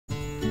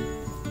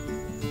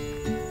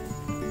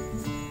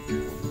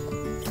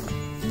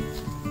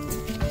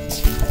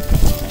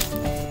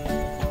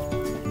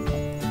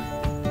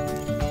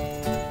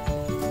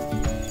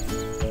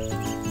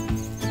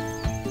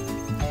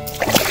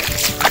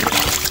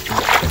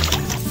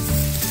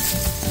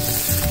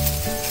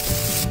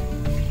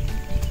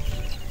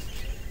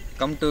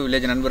Come to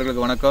village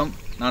நண்பர்களுக்கு வணக்கம்.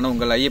 நான்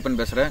உங்கள் ஐயப்பன்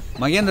பேசுகிறேன்.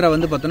 மகேந்திரா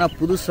வந்து பார்த்தோன்னா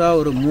புதுசாக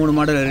ஒரு 3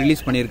 மாடல்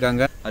ரிலீஸ்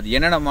பண்ணியிருக்காங்க. அது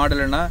என்னென்ன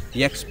மாடல்னா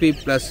XP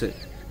ப்ளஸ்.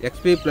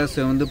 XP ப்ளஸ்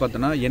வந்து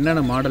பார்த்தோன்னா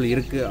என்னென்ன மாடல்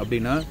இருக்குது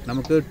அப்படின்னா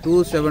நமக்கு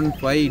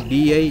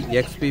 275DI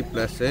XP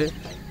ப்ளஸ்ஸு,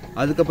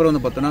 அதுக்கப்புறம்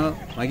வந்து பார்த்தோன்னா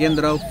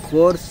Mahindra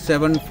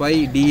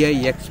 475DI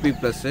XP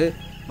plus,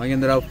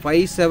 Mahindra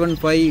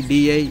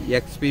 575DI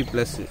XP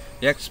plus.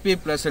 XP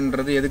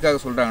ப்ளஸ்ன்றது எதுக்காக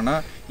சொல்கிறாங்கன்னா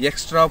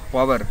எக்ஸ்ட்ரா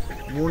பவர்.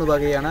 3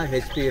 வகையான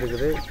HP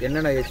இருக்குது.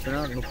 என்னென்ன ஹெச்பினா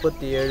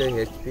 37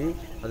 HP,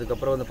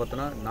 அதுக்கப்புறம் வந்து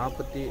பார்த்தோன்னா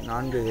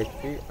 44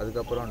 HP,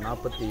 அதுக்கப்புறம்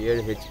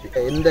 47 HP.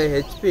 இந்த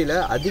ஹெச்பியில்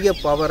அதிக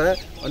பவரை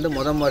வந்து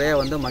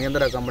முறையாக வந்து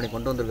மகேந்திரா கம்பெனி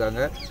கொண்டு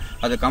வந்திருக்காங்க.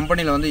 அது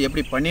கம்பெனியில் வந்து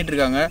எப்படி பண்ணிகிட்டு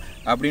இருக்காங்க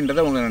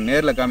அப்படின்றத உங்களுக்கு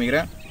நேரில்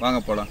காமிக்கிறேன்.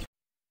 வாங்க போகலாம்.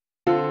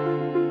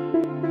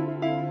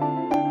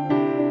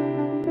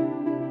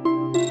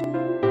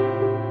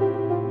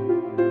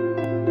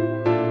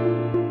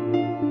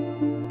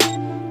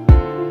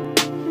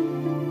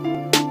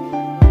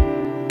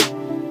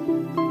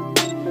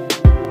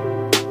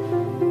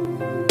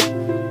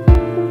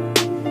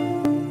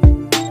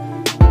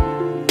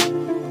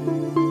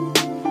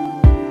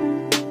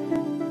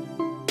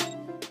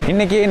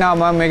 இன்றைக்கி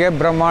நாம் மிக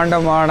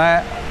பிரம்மாண்டமான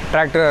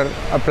டிராக்டர்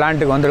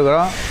பிளான்ட்டுக்கு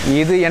வந்திருக்கிறோம்.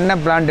 இது என்ன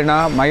பிளான்ட்டுனா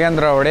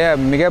மகேந்திராவுடைய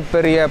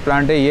மிகப்பெரிய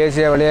பிளான்ட்டு,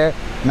 ஏசியாவிலேயே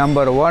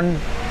நம்பர் 1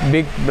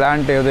 பிக்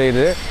பிளான்ட்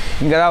இது.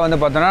 இங்கே தான் வந்து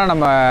பார்த்தோன்னா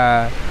நம்ம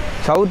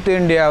சவுத்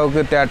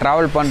இந்தியாவுக்கு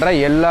ட்ராவல் பண்ணுற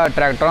எல்லா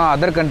டிராக்டரும்,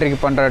 அதர்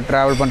கண்ட்ரிக்கு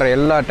ட்ராவல் பண்ணுற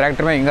எல்லா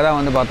டிராக்டருமே இங்கே தான்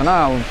வந்து பார்த்தோன்னா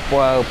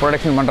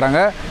ப்ரொடக்ஷன்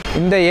பண்ணுறாங்க.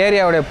 இந்த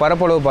ஏரியாவுடைய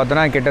பரப்பளவு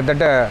பார்த்தோன்னா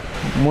கிட்டத்தட்ட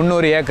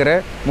 300 ஏக்கரு.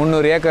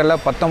 300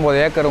 ஏக்கரில் 19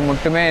 ஏக்கர்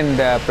மட்டுமே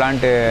இந்த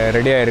பிளான்ட்டு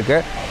ரெடியாக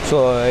இருக்குது. ஸோ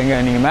இங்கே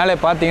நீங்கள் மேலே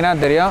பார்த்தீங்கன்னா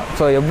தெரியும்.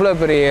 ஸோ எவ்வளோ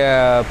பெரிய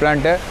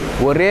பிளான்ட்டு,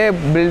 ஒரே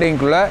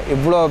பில்டிங்குள்ளே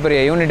இவ்வளோ பெரிய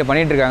யூனிட்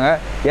பண்ணிகிட்ருக்காங்க.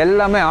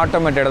 எல்லாமே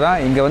ஆட்டோமேட்டட்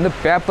தான். இங்கே வந்து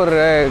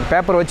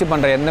பேப்பர் வச்சு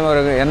பண்ணுற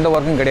எந்த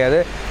ஒர்க்கும் கிடையாது.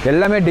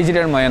 எல்லாமே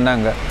டிஜிட்டல் மயம் தான்.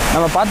 இங்கே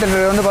நம்ம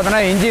பார்த்துட்டு வந்து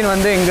பார்த்தோன்னா இன்ஜின்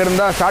வந்து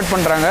இங்கேருந்து தான் ஸ்டார்ட்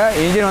பண்ணுறாங்க.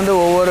 இன்ஜின் வந்து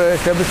ஒவ்வொரு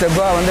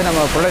ஸ்டெப்பாக வந்து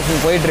நம்ம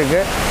ப்ரொடக்ஷன்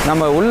போயிட்டுருக்கு.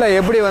 நம்ம உள்ளே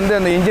எப்படி வந்து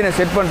அந்த இன்ஜினை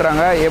செட்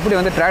பண்ணுறாங்க, எப்படி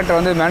வந்து டிராக்டர்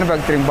வந்து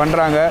மேனுஃபேக்சரிங்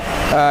பண்ணுறாங்க,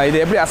 இது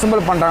எப்படி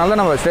அசம்பிள்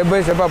பண்ணுறாங்களோ நம்ம ஸ்டெப்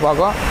பை ஸ்டெப்பாக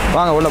பார்ப்போம்.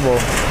 வாங்க உள்ளே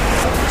போவோம்.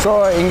 ஸோ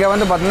இங்கே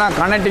வந்து பார்த்தோன்னா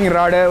கனெக்டிங்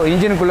ராடு,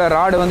 இன்ஜினுக்குள்ளே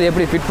ராடு வந்து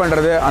எப்படி ஃபிட்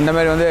பண்ணுறது அந்த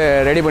மாதிரி வந்து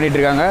ரெடி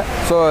பண்ணிகிட்ருக்காங்க.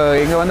 ஸோ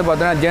இங்கே வந்து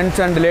பார்த்தோன்னா ஜென்ட்ஸ்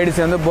அண்ட் லேடிஸ்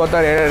வந்து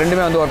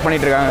ரெண்டுமே வந்து ஒர்க்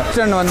பண்ணிகிட்ருக்காங்க.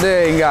 பிஸ்டன் வந்து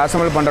இங்கே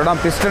அசம்பிள் பண்ணுறோம்.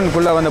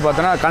 பிஸ்டனுக்குள்ளே வந்து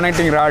பார்த்தோன்னா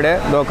கனெக்டிங் ராடு,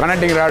 இந்த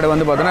கனெக்டிங் ராடு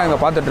வந்து பார்த்தோன்னா இங்கே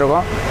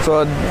பார்த்துட்ருக்கோம். ஸோ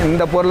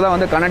இந்த பொருள் தான்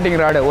வந்து கனெக்டிங்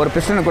ராடு. ஒரு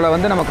பிஸ்டனுக்குள்ளே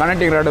வந்து நம்ம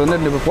கனெக்டிங் ராடு வந்து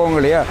இப்போ போகும்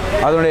இல்லையா,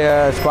 அதனுடைய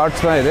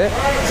ஸ்பாட்ஸ் தான் இது.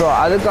 ஸோ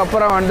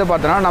அதுக்கப்புறம் வந்து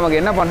பார்த்தோன்னா நமக்கு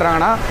என்ன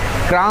பண்ணுறாங்கன்னா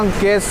கிராங்க்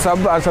கேஸ்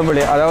சப்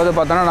அசம்பிளி, அதாவது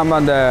பார்த்தோன்னா நம்ம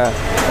அந்த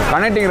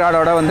கனெக்டிங்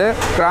ராடோட வந்து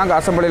கிராங்க்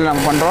அசம்பிளியில்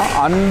நம்ம பண்ணுறோம்.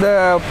 அந்த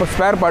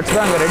ஸ்பேர் பார்ட்ஸ்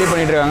தான் அங்கே ரெடி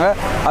பண்ணிகிட்ருக்காங்க.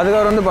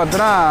 அதுக்கப்புறம் வந்து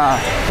பார்த்தோன்னா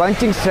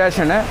பஞ்சிங்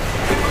ஸ்டேஷனு.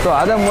 ஸோ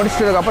அதை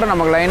முடிச்சதுக்கப்புறம்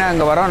நமக்கு லைனாக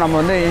இங்கே வரோம். நம்ம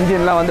வந்து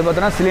இன்ஜின்லாம் வந்து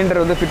பார்த்தோன்னா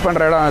சிலிண்டர் வந்து ஃபிட்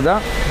பண்ணுற இடம்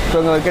அதுதான். ஸோ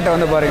இங்கே கிட்ட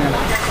வந்து பாருங்கள்.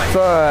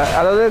 ஸோ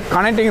அதாவது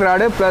கனெக்டிங்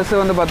ராடு ப்ளஸ்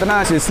வந்து பார்த்தோன்னா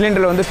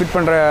சிலிண்டரில் வந்து ஃபிட்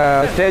பண்ணுற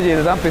ஸ்டேஜ்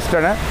இது தான்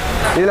பிஸ்டனு.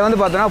 இதில் வந்து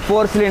பார்த்தோன்னா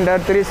 4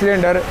 சிலிண்டர் 3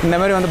 சிலிண்டர் இந்த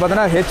மாதிரி வந்து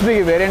பார்த்தோன்னா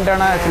ஹெச்பிக்கு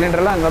வேரியண்ட்டான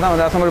சிலிண்டர்லாம் இங்கே தான்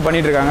வந்து அசம்பிள்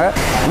பண்ணிகிட்ருக்காங்க.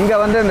 இங்கே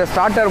வந்து இந்த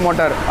ஸ்டார்டர்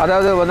மோட்டார்,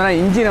 அதாவது பார்த்தோன்னா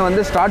இன்ஜினை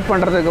வந்து ஸ்டார்ட்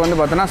பண்ணுறதுக்கு வந்து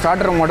பார்த்தோன்னா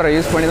ஸ்டார்டர் மோட்டரை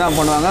யூஸ் பண்ணி தான்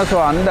பண்ணுவாங்க. ஸோ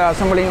அந்த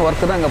அசம்பிளிங்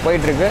ஒர்க்கு தான் இங்கே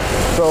போயிட்டுருக்கு.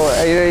 ஸோ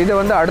இது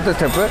வந்து அடுத்த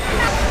ஸ்டெப்பு.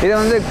 இது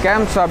வந்து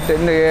கேம் சாஃப்ட்.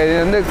 இது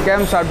வந்து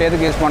கேம் சாஃப்ட்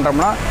எதுக்கு யூஸ்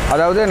பண்ணுறோம்னா,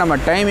 அதாவது நம்ம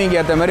டைமிங்க்கு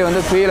ஏற்ற மாதிரி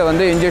வந்து ஃப்ரீயில்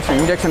வந்து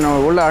இன்ஜெக்ஷன்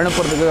உள்ளே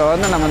அனுப்புறதுக்கு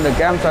வந்து நம்ம இந்த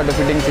கேம் சாஃப்ட்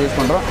ஃபிட்டிங்ஸ் யூஸ்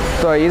பண்ணுறோம்.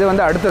 ஸோ இது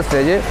வந்து அடுத்த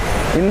ஸ்டேஜ்.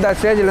 இந்த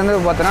ஸ்டேஜ்லேருந்து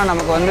பார்த்தோன்னா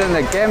நமக்கு வந்து இந்த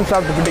கேம்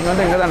சாஃப்ட் ஃபிட்டிங்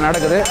வந்து இங்கே தான்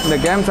நடக்குது. இந்த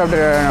கேம் சாஃப்ட்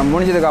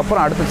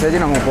முடிஞ்சதுக்கப்புறம் அடுத்த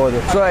ஸ்டேஜ் நமக்கு போகுது.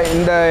 ஸோ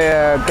இந்த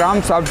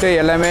கிராம் சாஃப்ட்டு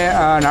எல்லாமே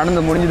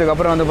நடந்து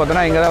முடிஞ்சதுக்கப்புறம் வந்து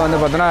பார்த்தோன்னா இங்கே தான் வந்து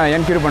பார்த்தோன்னா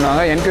என்க்யூரி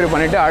பண்ணுவாங்க. என்க்யூரி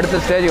பண்ணிவிட்டு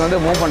அடுத்த ஸ்டேஜுக்கு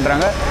வந்து மூவ்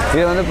பண்ணுறாங்க.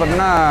 இது வந்து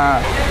பார்த்தோன்னா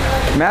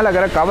மேலே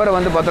இருக்கிற கவரை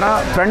வந்து பார்த்தோன்னா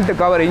ஃப்ரண்ட்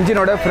கவர்,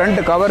 இன்ஜினோட ஃப்ரண்ட்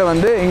கவர்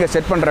வந்து இங்கே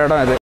செட் பண்ணுற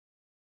இடம் இது.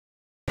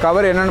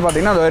 கவர் என்னென்னு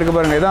பார்த்தீங்கன்னா அது வரைக்கும்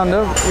பாருங்கள். இதான் வந்து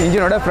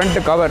இன்ஜினோட ஃப்ரண்ட்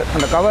கவர்.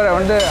 அந்த கவரை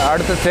வந்து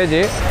அடுத்த ஸ்டேஜ்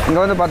இங்கே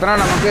வந்து பார்த்தோன்னா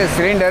நமக்கு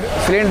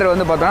சிலிண்டர்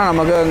வந்து பார்த்தோன்னா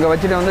நமக்கு இங்கே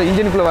வச்சுட்டு வந்து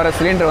இன்ஜினுக்குள்ளே வர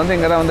சிலிண்டர் வந்து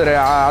இங்கே தான் வந்து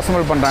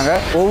அசம்பிள் பண்ணுறாங்க.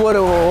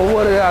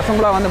 ஒவ்வொரு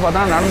அசம்பிளாக வந்து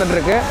பார்த்தோன்னா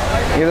நடந்துகிட்ருக்கு.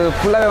 இது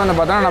ஃபுல்லாகவே வந்து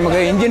பார்த்தோன்னா நமக்கு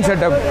இன்ஜின்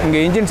செட்டப்,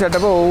 இங்கே இன்ஜின்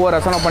செட்டப்பை ஒவ்வொரு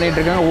அசம்பிளாக பண்ணிகிட்டு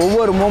இருக்காங்க.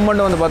 ஒவ்வொரு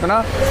மூமெண்ட்டும் வந்து பார்த்தோன்னா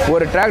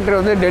ஒரு டிராக்டர்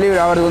வந்து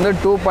டெலிவரி ஆகிறது வந்து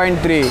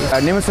 2.3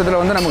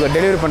 நிமிஷத்தில் வந்து நமக்கு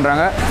டெலிவரி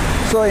பண்ணுறாங்க.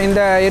 ஸோ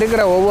இந்த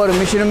இருக்கிற ஒவ்வொரு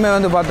மிஷினுமே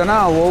வந்து பார்த்தோன்னா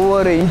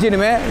ஒவ்வொரு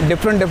இன்ஜினுமே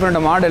டிஃப்ரெண்ட்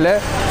மாடலு.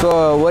 ஸோ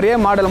ஒரே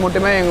மாடல்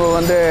மட்டுமே இங்கே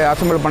வந்து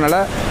அசம்பிள் பண்ணலை.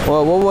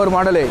 ஒவ்வொரு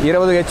மாடலு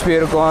 20 HP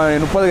இருக்கும்,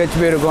 30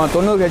 HP இருக்கும்,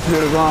 90 HP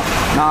இருக்கும்,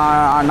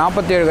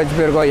 47 HP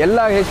இருக்கும்.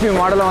 எல்லா HP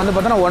மாடலும் வந்து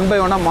பார்த்தோன்னா 1 by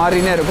 1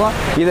 மாறினே இருக்கும்.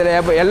 இதில்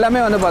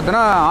எல்லாமே வந்து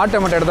பார்த்தோன்னா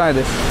ஆட்டோமேட்டட் தான்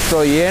இது. ஸோ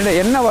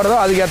என்ன வருதோ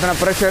அதுக்கு ஏற்ற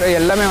ப்ரெஷர்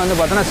எல்லாமே வந்து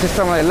பார்த்தோன்னா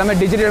சிஸ்டம் எல்லாமே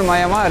டிஜிட்டல்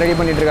மயமாக ரெடி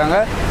பண்ணிகிட்ருக்காங்க.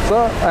 ஸோ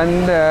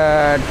அந்த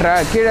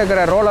கீழே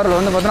இருக்கிற ரோலரில்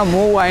வந்து பார்த்தோன்னா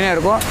மூவ் ஆகினே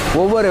இருக்கும்.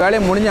 ஒவ்வொரு வேலையும்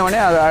முடிஞ்சவொடனே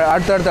அது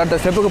அடுத்த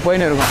ஸ்டெப்புக்கு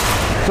போயின்னு இருக்கும்.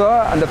 ஸோ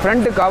அந்த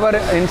ஃப்ரண்ட் கவர்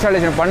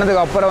இன்ஸ்டாலேஷன்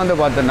பண்ணதுக்கு அப்புறம் வந்து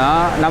பார்த்தோன்னா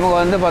நமக்கு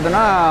வந்து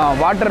பார்த்தோன்னா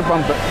வாட்டர்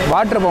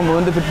பம்ப்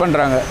வந்து ஃபிட்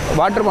பண்ணுறாங்க.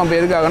 வாட்டர் பம்ப்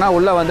எதுக்காகனா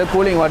உள்ளே வந்து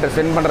கூலிங் வாட்டர்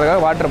சென்ட்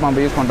பண்ணுறதுக்காக வாட்டர்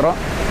பம்ப் யூஸ் பண்ணுறோம்.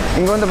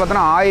 இங்கே வந்து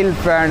பார்த்தோன்னா ஆயில்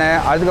ஃபேனு,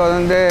 அதுக்கு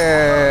வந்து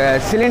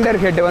சிலிண்டர்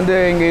ஹெட்டு வந்து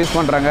இங்கே யூஸ்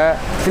பண்ணுறாங்க.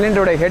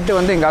 சிலிண்டரோட ஹெட்டு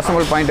வந்து இங்கே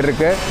அசம்பிள் பாயிண்ட்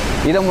இருக்குது.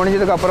 இதை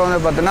முடிஞ்சதுக்கப்புறம்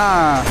வந்து பார்த்தோன்னா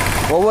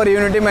ஒவ்வொரு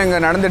யூனிட்டையுமே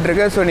இங்கே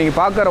நடந்துகிட்ருக்கு. ஸோ நீங்கள்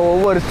பார்க்குற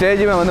ஒவ்வொரு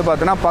ஸ்டேஜுமே வந்து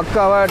பார்த்தோன்னா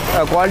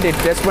பக்காவாக குவாலிட்டி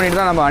டெஸ்ட் பண்ணிட்டு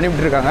தான் நம்ம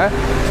அனுப்பிட்டுருக்காங்க.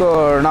 ஸோ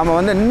நம்ம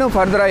வந்து இன்னும்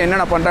ஃபர்தராக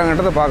என்னென்ன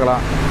பண்ணுறாங்கன்றதை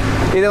பார்க்கலாம்.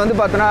 இது வந்து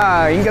பார்த்தோன்னா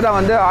இங்கே தான்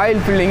வந்து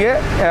ஆயில் ஃபில்லிங்கு,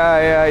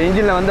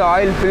 இன்ஜினில் வந்து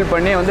ஆயில் ஃபில்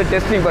பண்ணி வந்து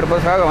டெஸ்டிங்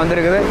பர்பஸாக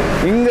வந்திருக்குது.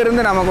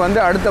 இங்கேருந்து நமக்கு வந்து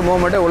அடுத்த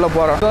மூவ்மெண்ட்டு உள்ளே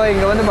போகிறோம். ஸோ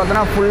இங்கே வந்து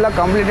பார்த்தோன்னா ஃபுல்லாக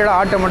கம்ப்ளீட்டடாக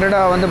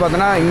ஆட்டோமேட்டடாக வந்து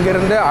பார்த்தோன்னா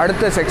இங்கேருந்து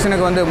அடுத்த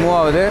செக்ஷனுக்கு வந்து மூவ்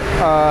ஆகுது.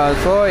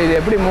 ஸோ இது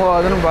எப்படி மூவ்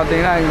ஆகுதுன்னு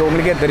பார்த்தீங்கன்னா இங்கே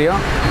உங்களுக்கே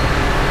தெரியும்.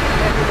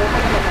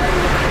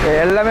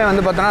 எல்லாமே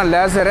வந்து பார்த்தோன்னா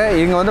லேசரு.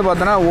 இங்கே வந்து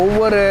பார்த்தோன்னா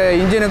ஒவ்வொரு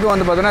இன்ஜினுக்கும்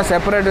வந்து பார்த்தோன்னா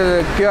செப்பரேட்டு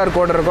கியூஆர்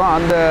கோடு இருக்கும்.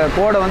 அந்த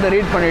கோடை வந்து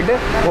ரீட் பண்ணிவிட்டு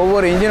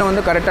ஒவ்வொரு இன்ஜினும்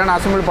வந்து கரெக்டான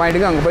அசம்பிள்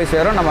பாயிண்ட்டுக்கு அங்கே போய்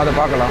சேரும். நம்ம அதை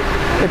பார்க்கலாம்.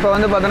 இப்போ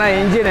வந்து பார்த்தோன்னா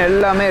இன்ஜின்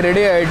எல்லாமே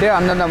ரெடி ஆகிட்டு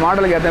அந்தந்த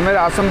மாடலுக்கு ஏற்ற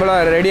மாதிரி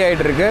அசம்பிளாக ரெடி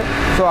ஆகிட்டு இருக்குது.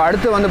 ஸோ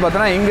அடுத்து வந்து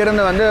பார்த்தோன்னா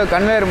இங்கேருந்து வந்து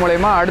கன்வேயர்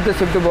மூலயமா அடுத்து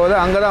ஷிஃப்ட் போகுது.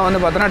 அங்கே தான்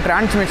வந்து பார்த்தோன்னா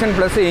டிரான்ஸ்மிஷன்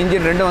ப்ளஸ்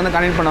இன்ஜின் ரெண்டும் வந்து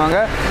கனெக்ட் பண்ணுவாங்க.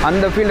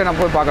 அந்த ஃபீல்டை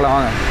நம்ம போய் பார்க்கலாம்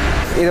வாங்க.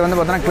 இது வந்து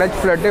பார்த்தோன்னா கிளச்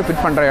பிளேட்டு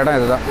ஃபிட் பண்ணுற இடம்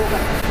இதுதான்.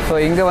 ஸோ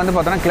இங்கே வந்து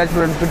பார்த்தோன்னா கிளச்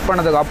பிளேட் ஃபிட்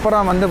பண்ணதுக்கு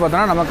அப்புறம் வந்து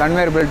பார்த்தோன்னா நம்ம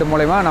கன்வேயர் பெல்ட்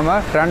மூலமா நம்ம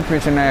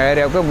டிரான்ஸ்மிஷன்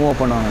ஏரியாவுக்கு மூவ்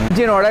பண்ணுவாங்க.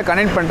 இன்ஜினோட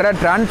கனெக்ட் பண்ணுற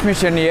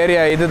டிரான்ஸ்மிஷன்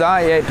ஏரியா இதுதான்.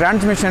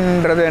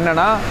 டிரான்ஸ்மிஷன்ன்றது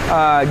என்னென்னா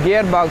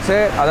கியர் பாக்ஸு,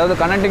 அதாவது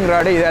கனெக்டிங்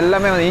ராடு, இது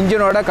எல்லாமே வந்து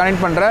இன்ஜினோட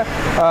கனெக்ட் பண்ணுற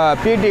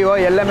பிடிஓ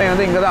எல்லாமே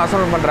வந்து இங்கே தான்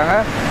அசம்பிள் பண்ணுறாங்க.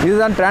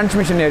 இதுதான்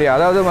டிரான்ஸ்மிஷன் ஏரியா.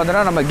 அதாவது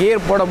பார்த்தோன்னா நம்ம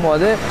கியர்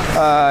போடும்போது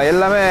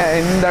எல்லாமே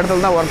இந்த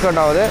இடத்துல தான் ஒர்க்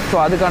அவுட் ஆகுது. ஸோ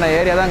அதுக்கான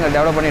ஏரியா தான் இங்கே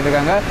டெவலப் பண்ணிட்டு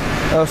இருக்காங்க.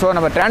 ஸோ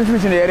நம்ம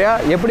டிரான்ஸ்மிஷன் ஏரியா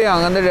எப்படி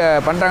அங்கே வந்து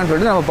பண்ணுறாங்கன்னு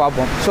சொல்லிட்டு நம்ம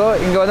பார்ப்போம். ஸோ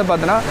இங்கே வந்து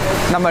பார்த்தோன்னா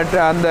நம்ம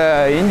அந்த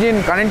இன்ஜின்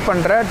கனெக்ட்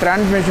பண்ணுற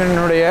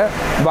டிரான்ஸ்மிஷனுடைய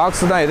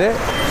பாக்ஸ் தான் இது.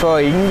 ஸோ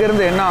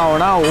இங்கேருந்து என்ன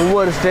ஆகும்னா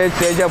ஒவ்வொரு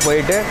ஸ்டேஜாக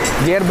போயிட்டு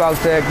கியர்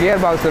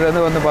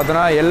பாக்ஸ்லேருந்து வந்து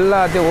பார்த்தோன்னா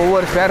எல்லாத்தையும்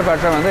ஒவ்வொரு ஸ்பேர்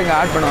பார்ட்ஸை வந்து இங்கே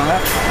ஆட் பண்ணுவாங்க.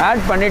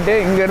 ஆட் பண்ணிவிட்டு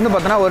இங்கேருந்து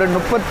பார்த்தோன்னா ஒரு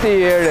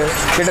 37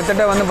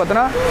 கிட்டத்தட்ட வந்து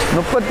பார்த்தோன்னா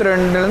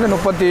 32லேருந்து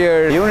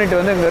 37 யூனிட்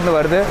வந்து இங்கேருந்து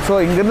வருது. ஸோ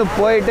இங்கேருந்து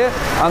போயிட்டு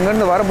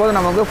அங்கேருந்து வரும்போது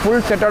நமக்கு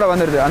ஃபுல் செட்டோட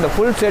வந்துடுது. அந்த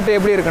ஃபுல் செட்டு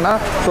எப்படி இருக்குன்னா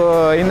ஸோ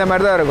இந்த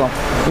மாதிரி தான் இருக்கும்.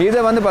 இதை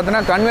வந்து பார்த்தோன்னா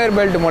கன்வேயர்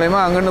பெல்ட் மூலமா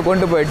அங்கேருந்து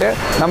கொண்டு போயிட்டு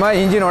நம்ம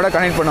இன்ஜினோட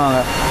கனெக்ட் பண்ணுவாங்க.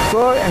 ஸோ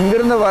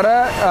இங்கேருந்து வர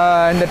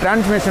இந்த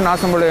டிரான்ஸ்மிஷன்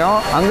அசம்பிளையும்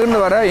அங்கேருந்து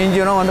வர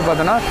இன்ஜினும் வந்து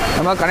பார்த்தோன்னா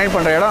நம்ம கனெக்ட்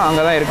பண்ணுற இடம்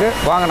அங்கே தான் இருக்குது.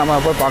 வாங்க நம்ம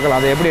போய் பார்க்கலாம்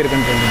அது எப்படி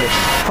இருக்குன்னு சொல்லிட்டு.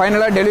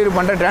 ஃபைனலாக டெலிவரி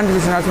பண்ணுற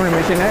டிரான்ஸ்மிஷன் அசம்பிளி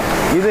மிஷினு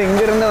இது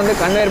இங்கேருந்து வந்து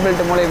கன்வேயர்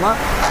பெல்ட் மூலமா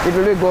it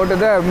will be go to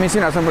the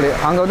machine assembly.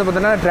 அங்கே வந்து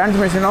பார்த்தோன்னா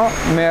டிரான்ஸ்மிஷனும்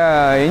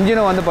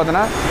இன்ஜினும் வந்து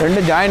பார்த்தோன்னா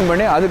ரெண்டும் ஜாயின்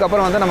பண்ணி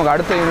அதுக்கப்புறம் வந்து நமக்கு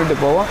அடுத்த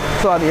யூனிட் போவோம்.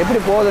 ஸோ அது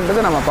எப்படி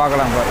போகுதுன்றது நம்ம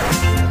பார்க்கலாம்.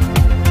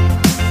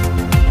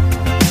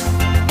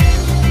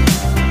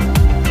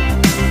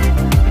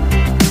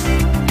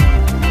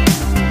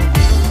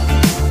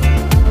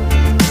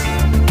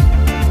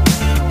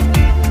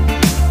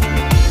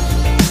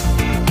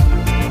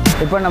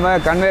 இப்போ நம்ம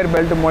கன்வேயர்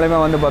பெல்ட் மூலமா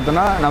வந்து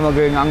பார்த்தோன்னா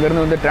நமக்கு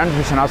அங்கேருந்து வந்து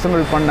டிரான்ஸ்மிஷன்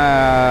அசம்பிள் பண்ண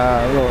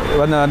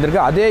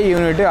வந்திருக்கு. அதே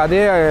யூனிட்டு அதே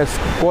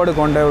கோடு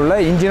கொண்ட உள்ள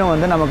இன்ஜினும்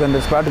வந்து நமக்கு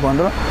இந்த ஸ்பாட்டுக்கு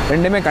வந்துடும்.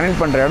 ரெண்டுமே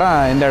கனெக்ட் பண்ணுற இடம்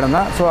இந்த இடம்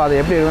தான். ஸோ அது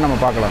எப்படி இருக்குன்னு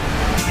நம்ம பார்க்கலாம்.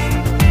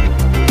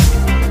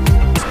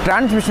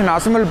 டிரான்ஸ்மிஷன்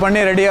அசம்பிள் பண்ணி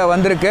ரெடியாக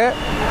வந்திருக்கு.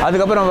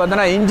 அதுக்கப்புறம்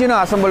பார்த்தோன்னா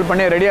இன்ஜினும் அசம்பிள்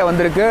பண்ணி ரெடியாக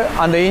வந்திருக்கு.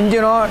 அந்த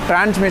இன்ஜினும்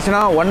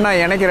டிரான்ஸ்மிஷனும் ஒன்றா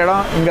இணைக்கிற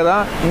இடம் இங்கே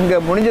தான். இங்கே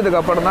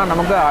முடிஞ்சதுக்கப்புறம் தான்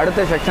நமக்கு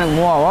அடுத்த செக்ஷனுக்கு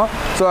மூவ் ஆகும்.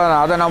 ஸோ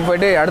அதை நம்ம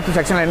போய்ட்டு அடுத்த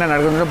செக்ஷனில் என்ன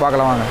நடக்குதுன்னு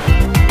பார்க்கலாம் வாங்க.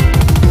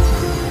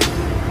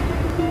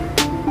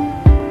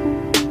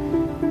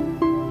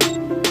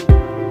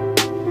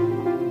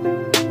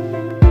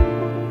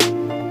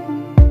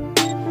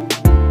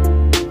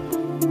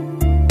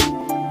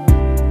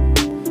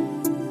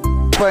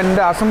 இப்போ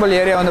இந்த அசம்பிள்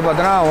ஏரியா வந்து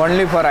பார்த்தோன்னா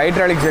ஒன்லி ஃபார்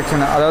ஹைட்ராலிக்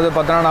செக்ஷன். அதாவது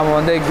பார்த்தோன்னா நம்ம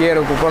வந்து கியர்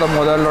போடும்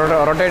போது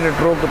ரொட்டேட்டர்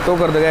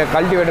தூக்குறதுக்கு,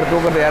 கல்டிவேட்டர்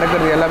தூக்குறது,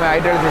 இறக்குறது எல்லாமே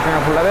ஹைட்ராலிக்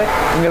செக்ஷன் ஃபுல்லாகவே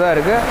இங்கே தான்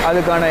இருக்குது.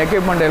 அதுக்கான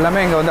எக்யூப்மெண்ட்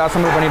எல்லாமே இங்கே வந்து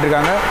அசம்பிள் பண்ணிட்டு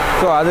இருக்காங்க.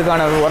 ஸோ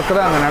அதுக்கான ஒர்க்கு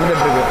தான் அங்கே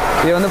நடந்துகிட்ருக்கு.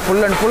 இது வந்து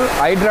ஃபுல் அண்ட் ஃபுல்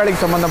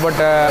ஹைட்ராலிக்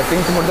சம்மந்தப்பட்ட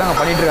திங்ஸ் மட்டும் தான் அங்கே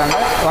பண்ணிகிட்டு இருக்காங்க.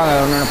 வாங்க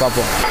ஒன்று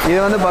பார்ப்போம். இது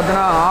வந்து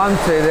பார்த்தோன்னா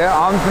ஆர்ம்ஸ், இது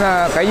ஆர்ம்ஸ்னா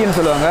கைன்னு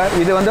சொல்லுவாங்க.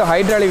 இது வந்து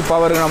ஹைட்ராலிக்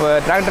பவருக்கு நம்ம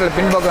டிராக்டரில்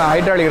பின்பக்கம்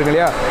ஹைட்ராலிக் இருக்கு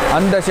இல்லையா,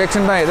 அந்த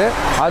செக்ஷன் தான் இது.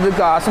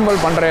 அதுக்கு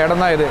அசம்பிள் பண்ணுற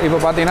இடம் தான் இது. இப்போ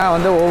பார்த்தீங்கன்னா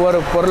வந்து ஒவ்வொரு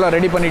பொருளை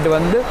ரெடி பண்ணிட்டு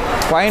வந்து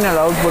ஃபைனல்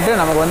அவுட்புட்டு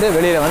நமக்கு வந்து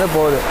வெளியில் வந்து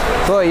போகுது.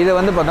 ஸோ இது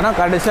வந்து பார்த்தோன்னா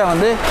கடைசியாக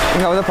வந்து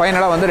இங்கே வந்து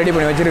ஃபைனலாக வந்து ரெடி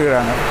பண்ணி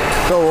வச்சுருக்கிறாங்க.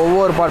 ஸோ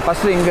ஒவ்வொரு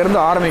ஃபஸ்ட்டு இங்கேருந்து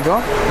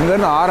ஆரம்பிக்கும்.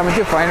 இங்கேருந்து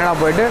ஆரம்பித்து ஃபைனலாக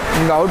போயிட்டு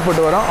இங்கே அவுட்புட்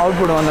வரும்.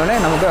 அவுட்புட் வந்தோடனே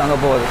நமக்கு அங்கே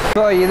போகுது.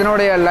 ஸோ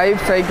இதனுடைய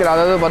லைஃப் சைக்கிள்,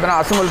 அதாவது பார்த்தோன்னா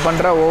அசம்பிள்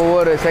பண்ணுற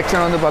ஒவ்வொரு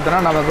செக்ஷன் வந்து பார்த்தோன்னா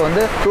நமக்கு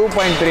வந்து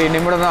 2.3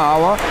 நிமிடம் தான்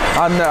ஆகும்.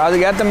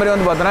 அதுக்கு ஏற்ற மாதிரி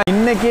வந்து பார்த்தோன்னா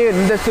இன்றைக்கி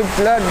இந்த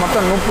ஷிஃப்ட்டில்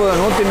மொத்தம்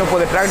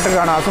 130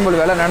 டிராக்டருக்கான அசம்பிள்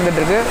வேலை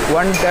நடந்துகிட்ருக்கு.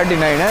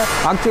 139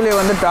 ஆக்சுவலி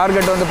வந்து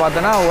டார்கெட் வந்து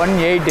பார்த்தோன்னா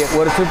 180,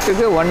 ஒரு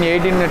ஷிஃப்ட்டுக்கு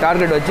 180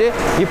 டார்கெட் வச்சு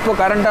இப்போ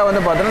கரண்ட்டாக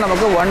வந்து பார்த்தோன்னா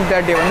நமக்கு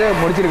 130 வந்து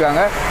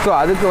முடிச்சிருக்காங்க. ஸோ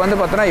அதுக்கு வந்து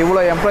பார்த்தோன்னா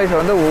இவ்வளோ எம்ப்ளாயிஸ்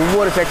வந்து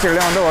ஒவ்வொரு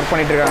செக்ஷன்லையும் வந்து ஒர்க்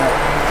பண்ணிட்டு இருக்காங்க.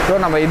 ஸோ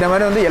நம்ம இந்த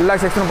மாதிரி வந்து எல்லா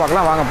செக்ஷனும்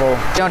பார்க்கலாம். வாங்க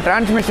போவோம்.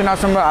 டிரான்ஸ்மிஷன்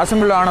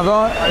அசம்பிள்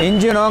ஆனதும்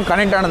இன்ஜினும்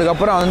கனெக்ட்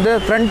ஆனதுக்கப்புறம் வந்து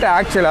ஃப்ரண்ட்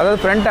ஆக்சல், அதாவது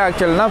ஃப்ரண்ட்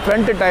ஆக்சல்னால்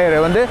ஃப்ரண்ட் டயரை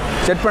வந்து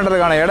செட்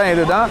பண்ணுறதுக்கான இடம்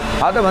இது தான்.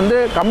 அதை வந்து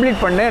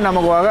கம்ப்ளீட் பண்ணி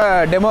நமக்காக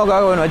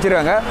டெமோக்காக ஒன்று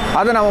வச்சுருக்காங்க.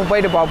 அதை நம்ம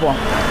போயிட்டு பார்ப்போம்.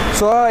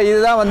 ஸோ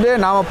இதுதான் வந்து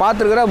நாம்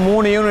பார்த்துருக்கிற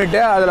 3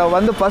 யூனிட்டு. அதில்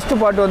வந்து ஃபஸ்ட்டு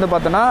பார்ட் வந்து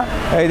பார்த்தோன்னா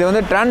இது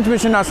வந்து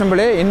டிரான்ஸ்மிஷன்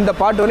அசம்பிளி, இந்த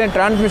பார்ட் வரையும்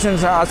டிரான்ஸ்மிஷன்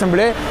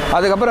அசம்பிளி,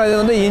 அதுக்கப்புறம் இது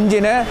வந்து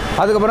இன்ஜினு,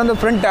 அதுக்கப்புறம் வந்து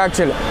ஃப்ரண்ட்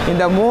ஆக்சில்.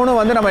 இந்த 3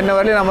 வந்து நம்ம இன்ன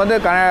வரையும் நம்ம வந்து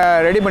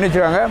ரெடி பண்ணி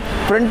வச்சுருக்காங்க.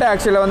 ஃப்ரண்ட்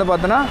ஆக்சிலில் வந்து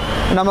பார்த்தோன்னா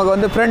நமக்கு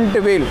வந்து ஃப்ரண்ட்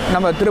வீல்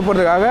நம்ம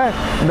திருப்புறதுக்காக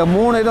இந்த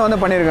 3 இதுவும் வந்து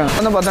பண்ணியிருக்காங்க.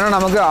 வந்து பார்த்தோன்னா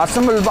நமக்கு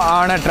அசம்பிள்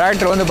ஆன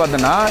டிராக்டர் வந்து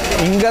பார்த்தோன்னா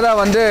இங்கே தான்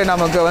வந்து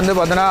நமக்கு வந்து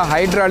பார்த்தோன்னா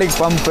ஹைட்ராலிக்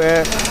பம்பு,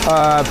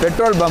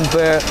 பெட்ரோல்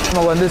பம்பு,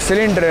 நமக்கு வந்து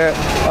சிலிண்டரு,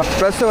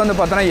 ப்ளஸ் வந்து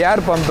பார்த்தோன்னா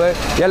ஏர் பம்பு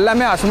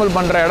எல்லாமே அசம்பிள்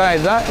பண்ணுற இடம்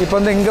இதுதான். இப்போ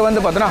வந்து இங்கே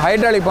வந்து பார்த்தோன்னா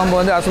ஹைட்ராலிக் பம்பு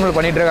வந்து அசம்பிள்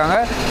பண்ணிகிட்டு இருக்காங்க.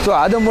 ஸோ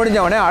அது முடிஞ்ச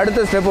உடனே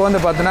அடுத்த ஸ்டெப்பு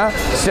வந்து பார்த்தோன்னா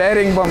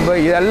ஸ்டேரிங் பம்பு,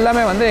 இது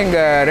எல்லாமே வந்து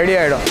இங்கே ரெடி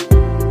ஆகிடும்.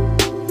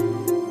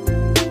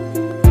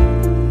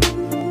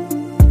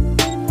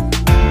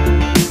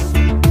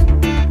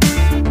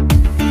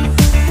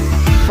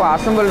 இப்போ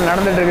அசம்பிள்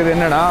நடந்துட்டு இருக்குது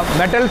என்னன்னா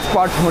மெட்டல்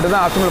ஸ்பாட்ஸ் மட்டும்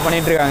தான் அசம்பிள்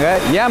பண்ணிட்டு இருக்காங்க.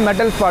 ஏன்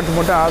மெட்டல் ஸ்பாட்ஸ்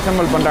மட்டும்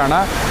அசம்பிள்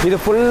பண்ணுறாங்கன்னா இது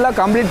ஃபுல்லாக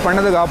கம்ப்ளீட்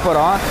பண்ணதுக்கு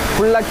அப்புறம்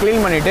ஃபுல்லாக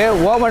க்ளீன் பண்ணிவிட்டு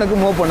ஓவனுக்கு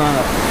மூவ்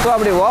பண்ணுவாங்க. ஸோ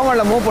அப்படி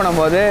ஓவனில் மூவ்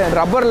பண்ணும்போது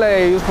ரப்பரில்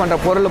யூஸ் பண்ணுற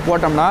பொருள்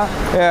போட்டோம்னா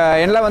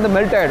எல்லாம் வந்து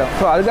மெல்ட் ஆகிடும்.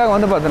 ஸோ அதுக்காக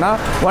வந்து பார்த்தோன்னா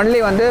ஒன்லி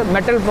வந்து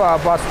மெட்டல்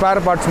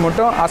ஸ்பேர் பார்ட்ஸ்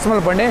மட்டும்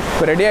அசம்பிள் பண்ணி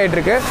இப்போ ரெடி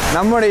ஆகிட்டுருக்கு.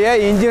 நம்முடைய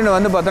இன்ஜின்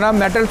வந்து பார்த்தோன்னா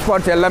மெட்டல்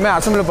ஸ்பாட்ஸ் எல்லாமே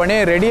அசம்பிள் பண்ணி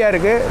ரெடியாக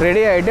இருக்குது.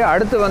 ரெடி ஆகிட்டு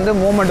அடுத்து வந்து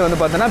மூவ்மெண்ட் வந்து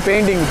பார்த்தோன்னா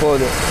பெயிண்டிங்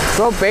போகுது.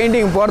 ஸோ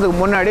பெயிண்டிங் போகிறதுக்கு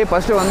முன்னாடி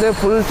ஃபஸ்ட்டு வந்து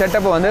ஃபுல்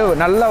செட்டப்பை வந்து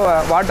நல்லா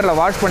வாட்டரில்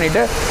வாஷ்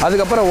பண்ணிவிட்டு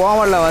அதுக்கப்புறம்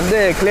ஓவனில் வந்து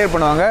கிளியர்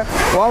பண்ணுவாங்க.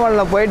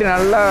 ஓவனில் போயிட்டு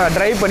நல்லா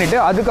ட்ரை பண்ணிவிட்டு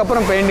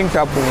அதுக்கப்புறம் பெயிண்டிங்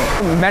ஷாப் போகும்.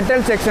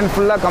 மெட்டல் செக்ஷன்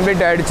ஃபுல்லாக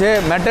கம்ப்ளீட் ஆகிடுச்சு.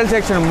 மெட்டல்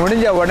செக்ஷன்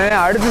முடிஞ்ச உடனே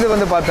அடுத்தது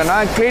வந்து பார்த்தோன்னா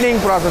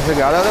க்ளீனிங்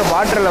ப்ராசஸுக்கு, அதாவது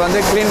வாட்டரில்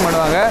வந்து க்ளீன்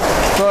பண்ணுவாங்க.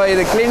 ஸோ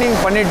இது க்ளீனிங்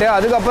பண்ணிவிட்டு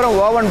அதுக்கப்புறம்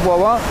ஓவன்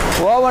போவோம்.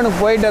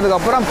 ஓவனுக்கு போயிட்டு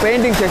அதுக்கப்புறம்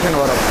பெயிண்டிங்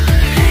செக்ஷன் வரும்.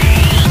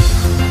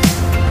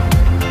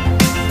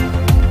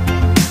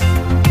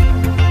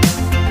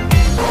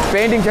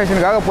 பெயிண்டிங்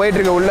செக்ஷனுக்காக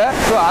போயிட்டுருக்க உள்ள.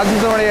 ஸோ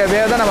அதனுடைய வே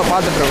தான் நம்ம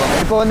பார்த்துட்ருக்கோம்.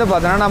 இப்போ வந்து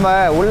பார்த்தோன்னா நம்ம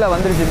உள்ளே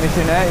வந்துருச்சு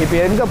மிஷினு. இப்போ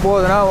எங்கே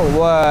போகுதுன்னா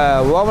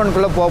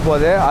ஓவனுக்குள்ளே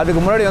போகுது. அதுக்கு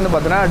முன்னாடி வந்து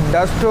பார்த்தோன்னா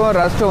டஸ்ட்டும்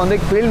ரஸ்ட்டும் வந்து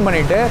க்ளீன்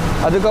பண்ணிவிட்டு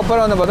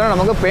அதுக்கப்புறம் வந்து பார்த்தோன்னா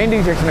நமக்கு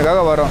பெயிண்டிங்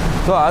செக்ஷனுக்காக வரும்.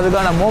 ஸோ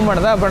அதுக்கான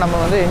மூவ்மெண்ட் தான் இப்போ நம்ம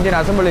வந்து இன்ஜின்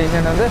அசம்பிள்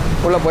இன்ஜின் வந்து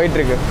உள்ளே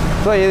போயிட்டுருக்கு.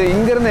 ஸோ இது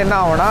இங்கேருந்து என்ன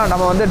ஆகும்னா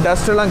நம்ம வந்து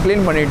டஸ்ட்டெல்லாம்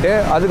க்ளீன் பண்ணிவிட்டு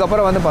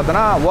அதுக்கப்புறம் வந்து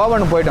பார்த்தோன்னா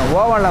ஓவன் போயிட்டோம்.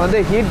 ஓவனில்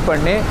வந்து ஹீட்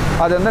பண்ணி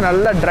அது வந்து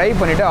நல்லா ட்ரை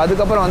பண்ணிவிட்டு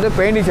அதுக்கப்புறம் வந்து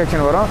பெயிண்டிங்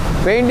செக்ஷன் வரும்.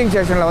 பெயிண்டிங்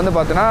செக்ஷனில் வந்து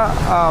பார்த்தோன்னா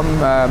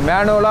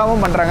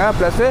மேனுவலாகவும் பண்ணுறாங்க,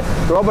 ப்ளஸ்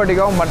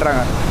ரோபோட்டிக்காகவும்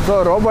பண்ணுறாங்க. ஸோ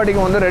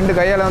ரோபோட்டிக் வந்து 2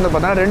 கையால் வந்து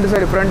பார்த்தோன்னா 2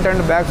 side front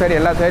and back side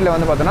எல்லா சைடில்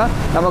வந்து பார்த்தோன்னா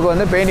நமக்கு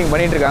வந்து பெயிண்டிங்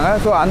பண்ணிகிட்டு இருக்காங்க.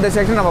 ஸோ அந்த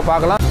செக்ஷன் நம்ம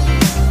பார்க்கலாம்.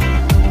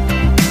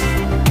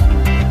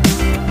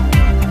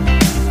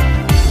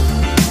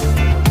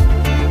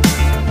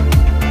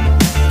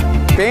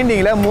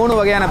 பெயிண்டிங்கில் 3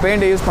 வகையான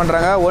பெயிண்ட் யூஸ்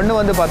பண்ணுறாங்க. ஒன்று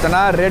வந்து பார்த்தோன்னா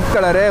ரெட்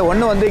கலரு,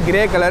 ஒன்று வந்து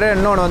கிரே கலரு,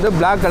 இன்னொன்று வந்து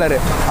பிளாக் கலரு.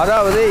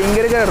 அதாவது இங்கே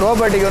இருக்கிற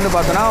ரோபோட்டிக் வந்து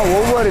பார்த்தோன்னா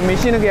ஒவ்வொரு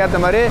மிஷினுக்கு ஏற்ற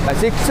மாதிரி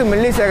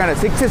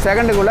 6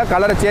 செகண்டுக்குள்ளே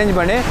கலரை சேஞ்ச்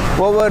பண்ணி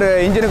ஒவ்வொரு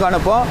இன்ஜினுக்கு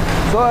அனுப்போம்.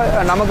 ஸோ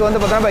நமக்கு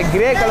வந்து பார்த்தோன்னா இப்போ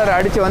கிரே கலர்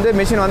அடித்து வந்து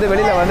மிஷின் வந்து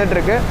வெளியில்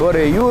வந்துட்டுருக்கு,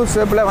 ஒரு யூ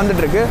ஷேப்பில்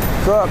வந்துட்டுருக்கு.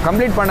 ஸோ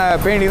கம்ப்ளீட் பண்ண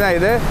பெயிண்டிங் தான்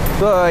இது.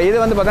 ஸோ இது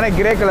வந்து பார்த்தோன்னா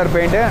கிரே கலர்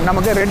பெயிண்ட்டு,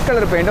 நமக்கு ரெட்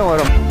கலர் பெயிண்ட்டும்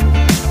வரும்.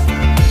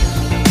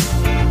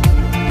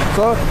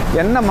 ஸோ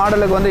என்ன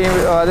மாடலுக்கு வந்து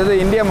அதாவது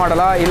இந்தியா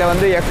மாடலா இல்லை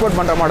வந்து எக்ஸ்போர்ட்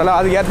பண்ணுற மாடலா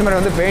அதுக்கு ஏற்ற மாதிரி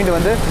வந்து பெயிண்ட்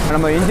வந்து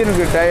நம்ம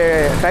இன்ஜினுக்கு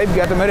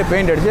டைப்புக்கு ஏற்ற மாதிரி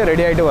பெயிண்ட் அடித்து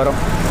ரெடி ஆகிட்டு வரும்.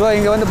 ஸோ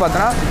இங்கே வந்து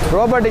பார்த்தோன்னா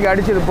ரோபோட்டிக்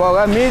அடிச்சது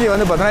போக மீதி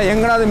வந்து பார்த்தோன்னா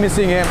எங்கேனாவது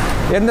மிஸ்ஸிங்கு,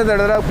 எந்த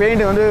தடவை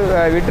பெயிண்ட் வந்து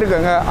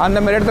விட்டுருக்காங்க அந்த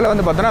மாதிரி இடத்துல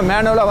வந்து பார்த்தோன்னா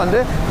மேனுவலாக வந்து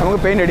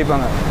நமக்கு பெயிண்ட்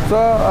அடிப்பாங்க. ஸோ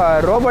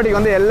ரோபோட்டிக்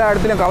வந்து எல்லா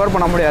இடத்துலையும் கவர்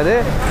பண்ண முடியாது.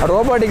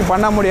 ரோபோட்டிக்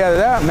பண்ண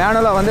முடியாத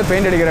மேனுவலாக வந்து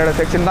பெயிண்ட் அடிக்கிற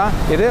செக்ஷன் தான்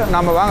இது.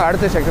 நம்ம வாங்க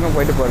அடுத்த செக்ஷனுக்கு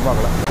போயிட்டு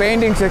பார்க்கலாம்.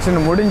 பெயிண்டிங்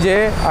செக்ஷன் முடிஞ்சு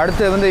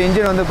அடுத்து வந்து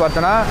இன்ஜின் வந்து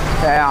பார்த்தோன்னா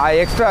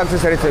எக்ஸ்ட்ரா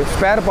அக்சசரிஸ்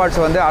ஸ்பேர்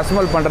பார்ட்ஸ் வந்து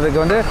அசம்பிள் பண்ணுறதுக்கு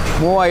வந்து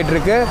மூவ்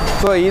ஆகிட்டுருக்கு.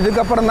 ஸோ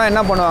இதுக்கப்புறம் தான்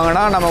என்ன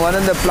பண்ணுவாங்கன்னா நம்ம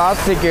வந்து இந்த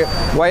பிளாஸ்டிக்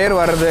ஒயர்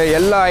வர்றது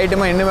எல்லா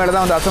ஐட்டமும் இனிமேல்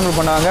தான் வந்து அசம்பிள்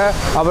பண்ணுவாங்க.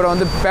 அப்புறம்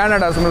வந்து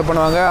பேனட் அசம்பிள்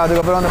பண்ணுவாங்க.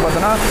 அதுக்கப்புறம் வந்து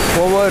பார்த்தோன்னா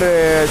ஒவ்வொரு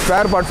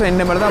ஸ்பேர் பார்ட்ஸும்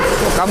இனிமேல் தான்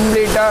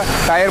கம்ப்ளீட்டாக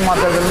டயர்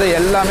மாற்றுறது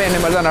எல்லாமே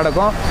இனிமேல் தான்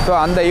நடக்கும். ஸோ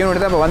அந்த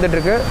யூனிட் தான் இப்போ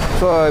வந்துட்டுருக்கு.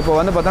 ஸோ இப்போ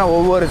வந்து பார்த்தோன்னா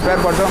ஒவ்வொரு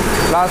ஸ்பேர் பார்ட்ஸும்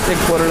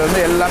பிளாஸ்டிக் பொருள்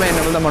வந்து எல்லாமே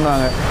இனிமேல் தான்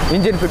பண்ணுவாங்க.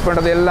 இன்ஜின் ஃபிட்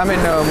பண்ணுறது எல்லாமே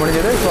இன்னும்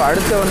முடிஞ்சது. ஸோ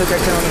அடுத்த வந்து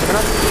செக்ஷன் வந்து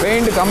பார்த்தோன்னா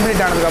பெயிண்ட்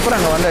கம்ப்ளீட் ஆனதுக்கப்புறம்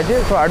அங்கே வந்தாச்சு.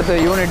 ஸோ அடுத்த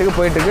யூனிட்டுக்கு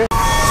போயிட்டுருக்கு.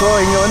 ஸோ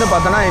இங்கே வந்து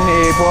பார்த்தோன்னா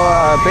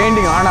இப்போது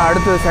பெயிண்டிங் ஆன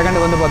அடுத்த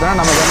செகண்ட் வந்து பார்த்தோன்னா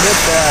நமக்கு வந்து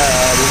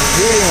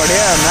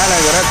வீலிங்கோடைய மேலே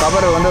இருக்கிற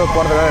கவர் வந்து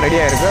போகிறதுக்காக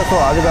ரெடியாக இருக்குது. ஸோ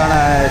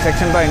அதுக்கான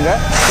செக்ஷன் தான் இங்கே.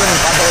 ஸோ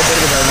நீங்கள் பார்த்தாவே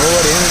தெரிஞ்சுக்காங்க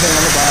ஒவ்வொரு யூனிட்டையும்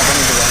வந்து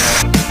பண்ணிட்டு இருக்காங்க.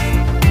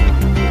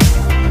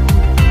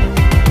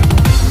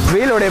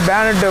 வீலோடைய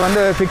பேனட்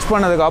வந்து ஃபிக்ஸ்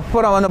பண்ணதுக்கு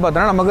அப்புறம் வந்து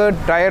பார்த்தோன்னா நமக்கு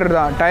டயர்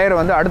தான். டயர்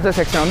வந்து அடுத்த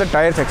செக்ஷன் வந்து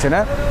டயர் செக்ஷனு.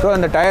 ஸோ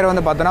அந்த டயர்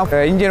வந்து பார்த்தோன்னா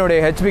இன்ஜினுடைய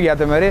ஹெச்பிக்கு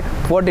ஏற்ற மாதிரி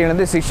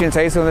 14 16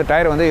 சைஸ் வந்து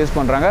டயர் வந்து யூஸ்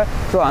பண்ணுறாங்க.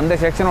 ஸோ அந்த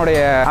செக்ஷனுடைய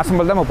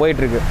அசம்பிள் தான் நம்ம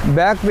போயிட்டுருக்கு.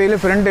 Back wheel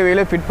front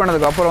wheel fit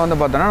பண்ணதுக்கு அப்புறம் வந்து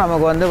பார்த்தோன்னா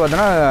நமக்கு வந்து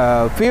பார்த்தோன்னா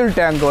ஃபியூல்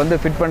டேங்க் வந்து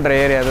ஃபிட் பண்ணுற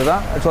ஏரியா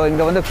அதுதான். ஸோ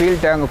இங்கே வந்து ஃபியூல்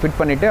டேங்க் ஃபிட்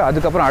பண்ணிவிட்டு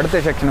அதுக்கப்புறம்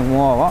அடுத்த செக்ஷனுக்கு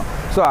மூவ் ஆகும்.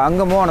 ஸோ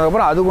அங்கே மூவ்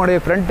ஆனதுக்கப்புறம் அதுக்குடைய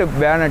ஃப்ரண்ட்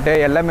பேனட்டு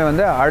எல்லாமே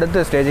வந்து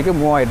அடுத்த ஸ்டேஜுக்கு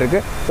மூவ் ஆகிட்டு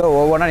இருக்குது. ஸோ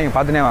ஒவ்வொன்றா நீங்கள்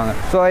பார்த்துனே வாங்க.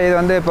 ஸோ இது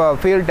வந்து இப்போ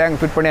ஃபியூல் டேங்க்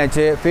ஃபிட்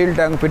பண்ணியாச்சு. ஃபியூல்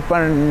டேங்க் ஃபிட்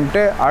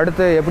பண்ணிட்டு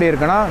அடுத்து எப்படி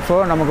இருக்குன்னா, ஸோ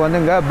நமக்கு வந்து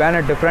இங்கே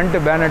பேனட்டு ஃப்ரண்ட்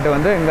பேனட்டு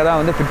வந்து இங்கே தான்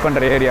வந்து ஃபிட்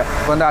பண்ணுற ஏரியா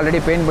வந்து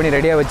ஆல்ரெடி பெயிண்ட் பண்ணி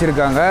ரெடியாக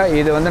வச்சுருக்காங்க.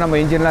 இது வந்து நம்ம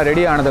இன்ஜின்லாம்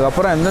ரெடி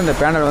ஆனதுக்கப்புறம் வந்து இந்த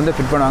பேனல் வந்து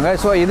ஃபிட் பண்ணுவாங்க.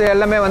 ஸோ இது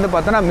எல்லாமே வந்து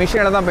பார்த்தோன்னா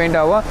மிஷினில் தான் பெயிண்ட்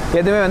ஆகும்.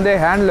 எதுவுமே வந்து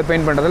ஹேண்டில்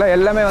பெயிண்ட் பண்ணுறதுல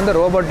எல்லாமே வந்து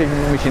ரோபோட்டிக்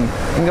மிஷின்.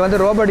 இங்கே வந்து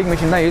ரோபோட்டிக்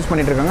மிஷின் தான் யூஸ்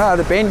பண்ணிட்டு இருக்காங்க.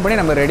 அது பெயிண்ட் பண்ணி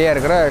நம்ம ரெடியாக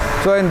இருக்கிற.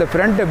 ஸோ இந்த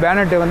ஃப்ரண்ட்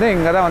பேனட்டு வந்து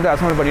இங்கே தான் வந்து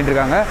அசம்பிள் பண்ணிட்டு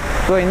இருக்காங்க.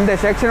 ஸோ இந்த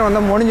செக்ஷன்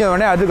வந்து முடிஞ்ச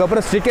உடனே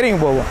அதுக்கப்புறம் ஸ்டிக்கரிங்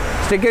போகும்.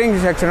 ஸ்டிக்கரிங்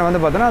செக்ஷன் வந்து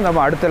பார்த்தோன்னா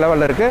நம்ம அடுத்த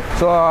லெவலில் இருக்குது.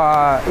 ஸோ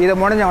இதை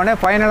முடிஞ்ச உடனே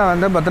ஃபைனலாக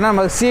வந்து பார்த்தோன்னா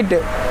நமக்கு சீட்டு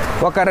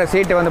உட்கார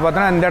சீட்டு வந்து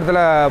பார்த்தோன்னா இந்த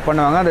இடத்துல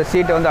பண்ணுவாங்க. அந்த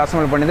சீட்டை வந்து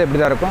அசம்பிள் பண்ணி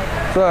இப்படி தான் இருக்கும்.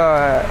 ஸோ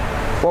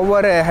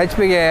ஒவ்வொரு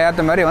ஹெச்பிக்கு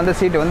ஏற்ற மாதிரி வந்து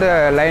சீட்டு வந்து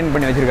லைன்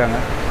பண்ணி வச்சுருக்காங்க.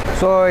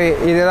 ஸோ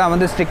இதுதான்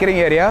வந்து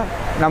ஸ்டிக்கரிங் ஏரியா.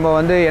 நம்ம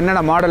வந்து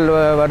என்னென்ன மாடல்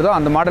வருதோ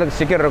அந்த மாடலுக்கு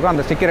ஸ்டிக்கர் இருக்கும்.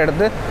 அந்த ஸ்டிக்கர்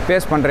எடுத்து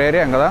பேஸ்ட் பண்ணுற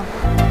ஏரியா அங்கே தான்.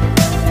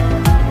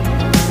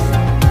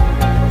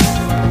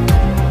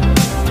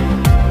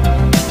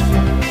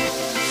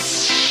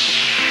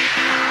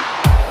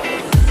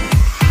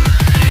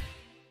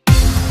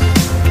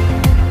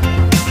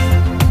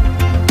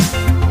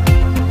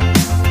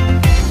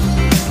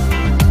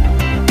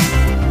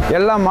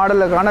 எல்லா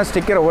மாடலுக்கான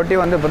ஸ்டிக்கரை ஒட்டி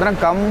வந்து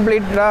பார்த்தீங்கன்னா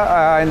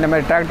கம்ப்ளீட்டாக இந்த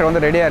மாதிரி டிராக்டர்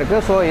வந்து ரெடியாக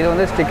இருக்குது. ஸோ இது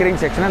வந்து ஸ்டிக்கரிங்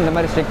செக்ஷன். இந்த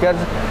மாதிரி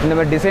ஸ்டிக்கர்ஸ், இந்த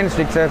மாதிரி டிசைன்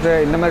ஸ்டிக்கர்ஸ்,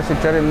 இந்த மாதிரி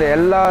ஸ்டிக்கர், இந்த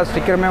எல்லா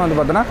ஸ்டிக்கருமே வந்து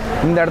பார்த்தோன்னா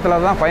இந்த இடத்துல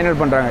தான் ஃபைனல்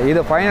பண்ணுறாங்க.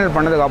 இது ஃபைனல்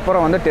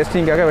பண்ணதுக்கப்புறம் வந்து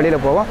டெஸ்டிங்காக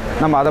வெளியில் போவோம்.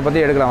 நம்ம அதை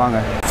பற்றி எடுக்கலாம்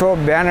வாங்க. ஸோ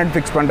பேனட்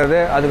ஃபிக்ஸ் பண்ணுறது,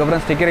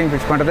 அதுக்கப்புறம் ஸ்டிக்கரிங்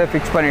ஃபிக்ஸ் பண்ணுறது,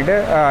 ஃபிக்ஸ் பண்ணிவிட்டு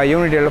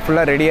யூனிட் எல்லாம்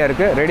ஃபுல்லாக ரெடியாக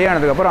இருக்குது. ரெடி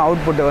ஆனதுக்கப்புறம்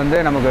அவுட்புட் வந்து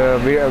நமக்கு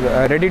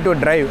ரெடி டு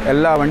டிரைவ்,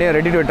 எல்லா வண்டியும்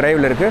ரெடி டு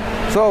டிரைவில் இருக்குது.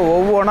 ஸோ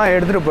ஒவ்வொன்றா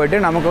எடுத்துகிட்டு போயிட்டு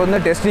நமக்கு வந்து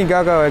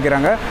டெஸ்டிங்காக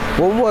வைக்கிறாங்க.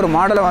 ஒவ்வொரு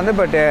மாடலும் வந்து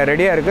இப்போ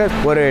ரெடியாக இருக்குது.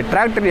 ஒரு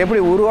டிராக்டர் எப்படி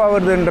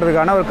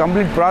உருவாகுதுன்றதுக்கான ஒரு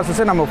கம்ப்ளீட்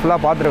ப்ராசஸை நம்ம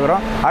ஃபுல்லாக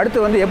பார்த்துருக்குறோம்.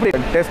 அடுத்து வந்து எப்படி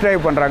டெஸ்ட்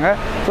ட்ரைவ் பண்ணுறாங்க.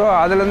 ஸோ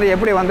அதுலேருந்து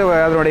எப்படி வந்து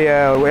அதனுடைய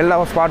எல்லா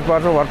ஸ்பாட்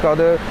பார்ட்ஸும் ஒர்க்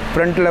ஆகுது,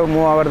 ஃப்ரண்ட்டில்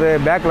மூவ் ஆகுறது,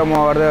 பேக்கில்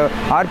மூவ் ஆகுறது,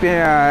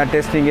 ஆர்பிஎம்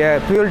டெஸ்டிங்கு,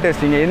 ஃபியூல்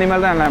டெஸ்டிங்கு,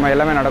 இனிமேல் தான் நம்ம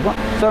எல்லாமே நடக்கும்.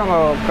 ஸோ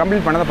நம்ம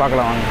கம்ப்ளீட் பண்ணதை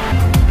பார்க்கலாம் வாங்க.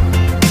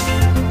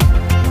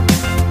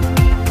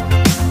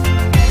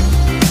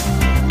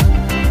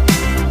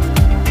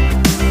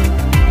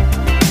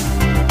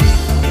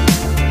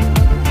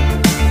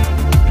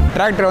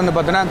 டிராக்டர் வந்து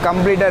பார்த்தோன்னா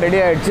கம்ப்ளீட்டாக ரெடி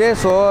ஆகிடுச்சு.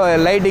 ஸோ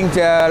லைட்டிங்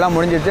எல்லாம்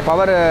முடிஞ்சிச்சு.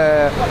 பவர்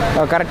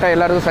கரெக்டாக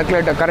எல்லாருக்கும்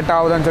சர்க்குலேட் கரெக்டாக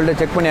ஆகுதுன்னு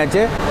சொல்லிட்டு செக்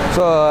பண்ணியாச்சு.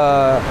 ஸோ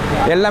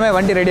எல்லாமே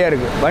வண்டி ரெடியாக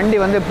இருக்குது. வண்டி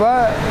வந்து இப்போ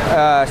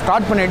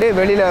ஸ்டார்ட் பண்ணிவிட்டு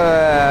வெளியில்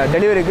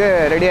டெலிவரிக்கு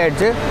ரெடி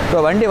ஆகிடுச்சு.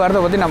 ஸோ வண்டி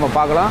வரதை பற்றி நம்ம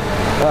பார்க்கலாம்.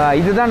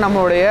 இதுதான்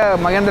நம்மளுடைய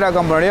மகேந்திரா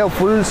கம்பெனியுடைய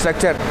ஃபுல்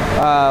ஸ்ட்ரக்சர்.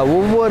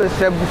 ஒவ்வொரு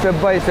ஸ்டெப்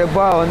பை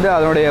ஸ்டெப்பாக வந்து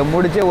அதனுடைய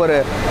முடிச்சு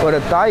ஒரு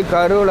தாய்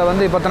கருவில்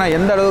வந்து பார்த்தோன்னா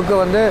எந்த அளவுக்கு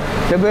வந்து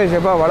ஸ்டெப் பை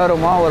ஸ்டெப்பாக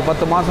வளருமோ, ஒரு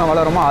 10 மாதம்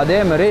வளருமோ,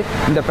 அதேமாதிரி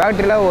இந்த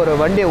ஃபேக்ட்ரியில் ஒரு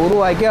வண்டியை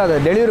உருவாக்கி அதை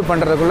டெலிவரி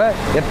பண்ணுறதுக்குள்ளே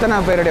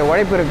எத்தனை பேருடைய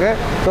உழைப்பு இருக்குது.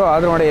 ஸோ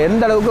அதனுடைய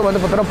எந்த அளவுக்கு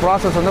வந்து பார்த்தோன்னா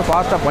ப்ராசஸ் வந்து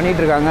ஃபாஸ்ட்டாக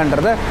பண்ணிகிட்டு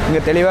இருக்காங்கன்றது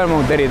இங்கே தெளிவாக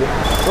நமக்கு தெரியுது.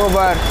 So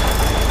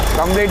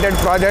completed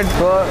project.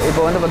 ஸோ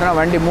இப்போ வந்து பார்த்தோன்னா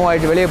வண்டி மூவ்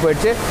ஆகிட்டு வெளியே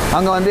போயிடுச்சு.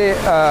 அங்கே வந்து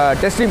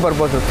டெஸ்டிங்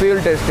பர்பஸ்,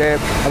 ஃபியூல் டெஸ்ட்டு,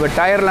 அப்புறம்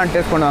டயர்லாம்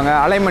டெஸ்ட் பண்ணுவாங்க,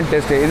 அலைன்மெண்ட்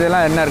டெஸ்ட்டு,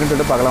 இதெல்லாம் என்ன இருக்குன்னு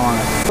சொல்லிட்டு பார்க்கலாம்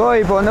வாங்க. ஸோ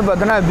இப்போ வந்து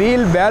பார்த்தோன்னா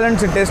வீல்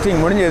பேலன்ஸ் டெஸ்டிங்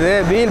முடிஞ்சது.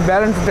 வீல்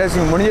பேலன்ஸ்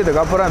டெஸ்டிங்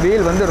முடிஞ்சதுக்கப்புறம்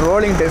வீல் வந்து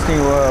rolling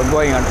testing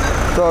going on.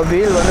 So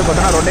wheel வந்து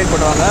பார்த்தோன்னா ரொட்டேட்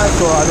பண்ணுவாங்க.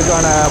 ஸோ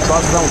அதுக்கான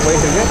ப்ராசஸ் தான்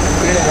போயிட்டுருக்கு.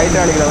 பின்னாடி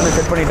ஹைட்ராலிக்கில் வந்து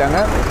செட் பண்ணிட்டாங்க.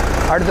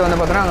 அடுத்து வந்து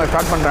பார்த்தோன்னா அங்கே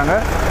ஸ்டார்ட் பண்ணுறாங்க.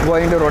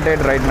 Going to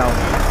rotate right now.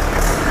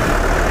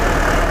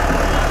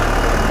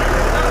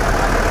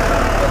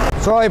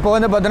 So இப்போ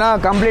வந்து பார்த்தோன்னா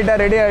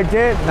கம்ப்ளீட்டாக ரெடி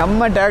ஆகிடுச்சு.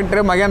 நம்ம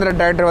டிராக்டர் மகேந்திரா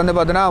டிராக்டர் வந்து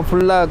பார்த்தோன்னா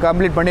ஃபுல்லாக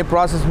கம்ப்ளீட் பண்ணி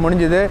ப்ராசஸ்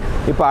முடிஞ்சுது.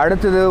 இப்போ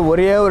அடுத்தது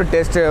ஒரே ஒரு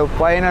test,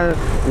 final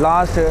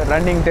last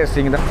running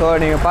testing தான். ஸோ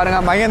நீங்கள்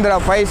பாருங்கள், மகேந்திரா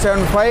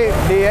 575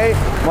 DI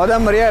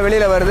முதல் முறையாக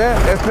வெளியில் வருது.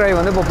 டெஸ்ட் ட்ரைவ்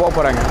வந்து இப்போ போக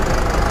போகிறாங்க.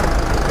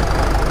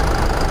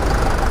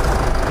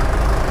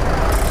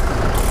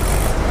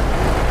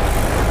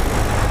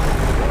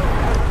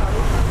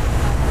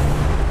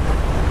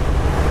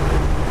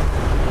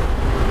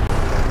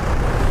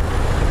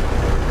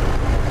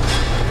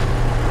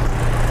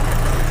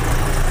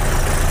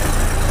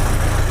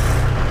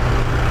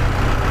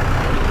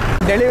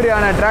 டெலிவரி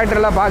ஆன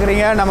டிராக்டர்லாம்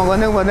பார்க்குறீங்க. நமக்கு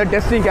வந்து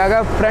டெஸ்டிங்காக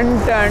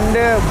ஃப்ரண்ட்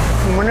அண்டு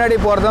முன்னாடி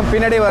போகிறதும்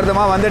பின்னாடி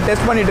வரதுமா வந்து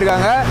டெஸ்ட் பண்ணிகிட்டு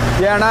இருக்காங்க.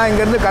 ஏன்னா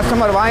இங்கேருந்து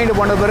கஸ்டமர் வாங்கிட்டு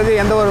போன பிறகு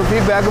எந்த ஒரு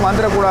ஃபீட்பேக்கும்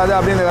வந்துடக்கூடாது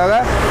அப்படின்றதுக்காக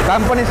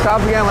கம்பெனி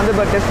ஸ்டாஃப்கே வந்து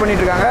இப்போ டெஸ்ட்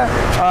பண்ணிகிட்டு இருக்காங்க.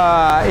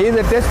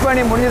 இது டெஸ்ட்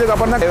பண்ணி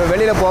முடிஞ்சதுக்கப்புறம் தான்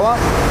வெளியில் போவோம்.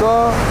 ஸோ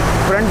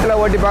ஃப்ரண்ட்டில்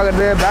ஓட்டி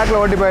பார்க்குறது, பேக்கில்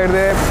ஓட்டி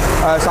பார்க்குறது,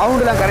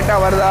 சவுண்டுலாம் கரெக்டாக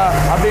வருதா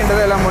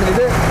அப்படின்றது எல்லாம்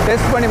முடிஞ்சுது.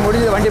 டெஸ்ட் பண்ணி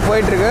முடிஞ்சது, வண்டி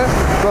போயிட்டுருக்கு.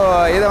 ஸோ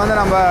இதை வந்து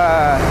நம்ம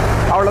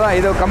அவ்வளோதான்,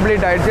 இது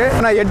கம்ப்ளீட் ஆகிடுச்சு.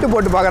 நான் 8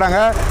 போட்டு பார்க்குறாங்க.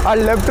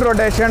 அது left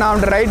rotation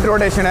and right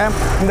rotation,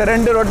 இந்த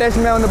 2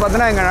 ரொட்டேஷனுமே வந்து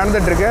பார்த்தோன்னா இங்கே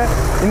நடந்துகிட்ருக்கு.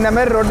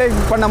 இந்தமாரி ரொட்டேட்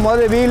பண்ணும்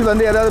போது வீல்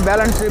வந்து ஏதாவது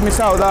பேலன்ஸ்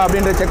மிஸ் ஆகுதா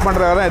அப்படின்றத செக்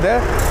பண்ணுறதுக்காக தான் இது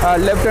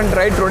left and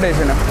right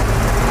rotation.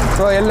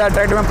 So எல்லா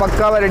டிராக்டருமே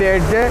பக்காவாக ரெடி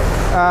ஆகிடுச்சு.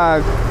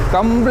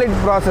 Complete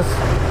process.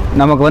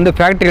 நமக்கு வந்து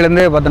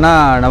ஃபேக்ட்ரியிலேருந்து பார்த்தோன்னா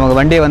நமக்கு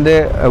வண்டியை வந்து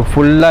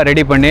ஃபுல்லாக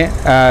ரெடி பண்ணி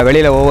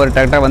வெளியில் ஒவ்வொரு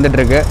டிராக்டராக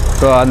வந்துட்டுருக்கு.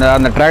 ஸோ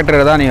அந்த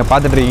டிராக்டரை தான் நீங்கள்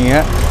பார்த்துட்ருக்கீங்க.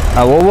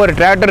 ஒவ்வொரு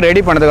டிராக்டர்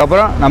ரெடி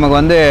பண்ணதுக்கப்புறம் நமக்கு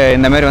வந்து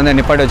இந்தமாரி வந்து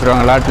நிப்பாட்டி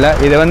வச்சுருவாங்க லாட்டில்.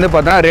 இது வந்து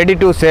பார்த்தோன்னா ரெடி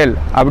டு சேல்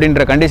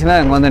அப்படின்ற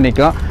கண்டிஷனில் இங்கே வந்து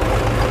நிற்கும்.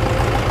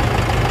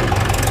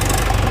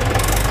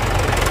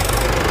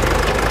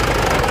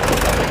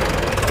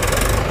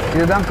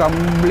 இதுதான்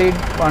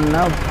கம்ப்ளீட்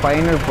பண்ண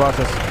ஃபைனல்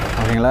ப்ராசஸ்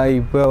ஓகேங்களா.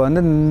 இப்போ வந்து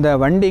இந்த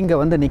வண்டி இங்கே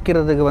வந்து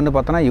நிற்கிறதுக்கு வந்து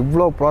பார்த்தோன்னா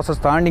இவ்வளோ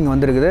ப்ராசஸ் தாண்டி இங்கே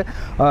வந்துருக்குது.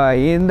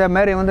 இந்த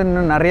மாதிரி வந்து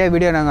இன்னும் நிறைய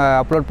வீடியோ நாங்கள்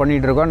அப்லோட்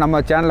பண்ணிகிட்ருக்கோம்.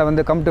 நம்ம சேனலை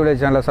வந்து கம் டு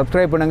வில்லேஜ் சேனலை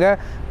சப்ஸ்கிரைப் பண்ணுங்கள்.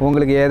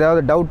 உங்களுக்கு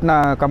ஏதாவது டவுட்னா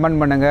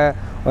கமெண்ட் பண்ணுங்கள்.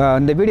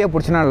 இந்த வீடியோ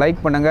பிடிச்சினா லைக்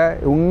பண்ணுங்கள்.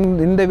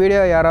 இந்த வீடியோ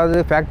யாராவது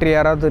ஃபேக்ட்ரி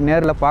யாராவது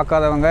நேரில்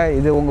பார்க்காதவங்க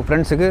இது உங்கள்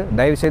ஃப்ரெண்ட்ஸுக்கு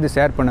தயவுசெய்து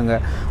ஷேர்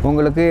பண்ணுங்கள்.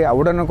 உங்களுக்கு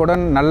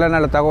உடனுக்குடன்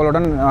நல்ல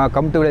தகவலுடன்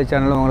கம் டு வில்லேஜ்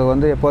சேனல் உங்களுக்கு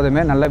வந்து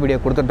எப்போதுமே நல்ல வீடியோ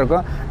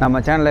கொடுத்துட்ருக்கோம்.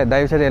 நம்ம சேனலை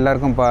தயவுசெய்து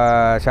எல்லாருக்கும்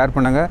ஷேர்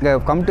பண்ணுங்கள். இங்கே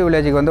கம் டு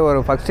வில்லேஜுக்கு வந்து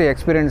ஒரு ஃபஸ்ட்டு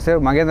எக்ஸ்பீரியன்ஸு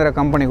மகேந்திரா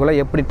கம்பெனிக்குள்ளே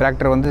எப்படி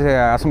டிராக்டர் வந்து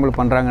அசம்பிள்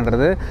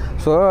பண்ணுறாங்கன்றது.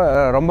 ஸோ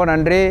ரொம்ப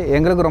நன்றி.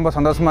 எங்களுக்கு ரொம்ப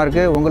சந்தோஷமாக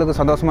இருக்குது, உங்களுக்கு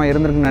சந்தோஷமாக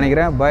இருந்திருக்குன்னு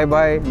நினைக்கிறேன். பாய்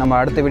பாய். நம்ம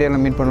அடுத்த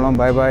வீடியோவில் மீட் பண்ணலாம்.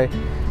 பாய் பாய்.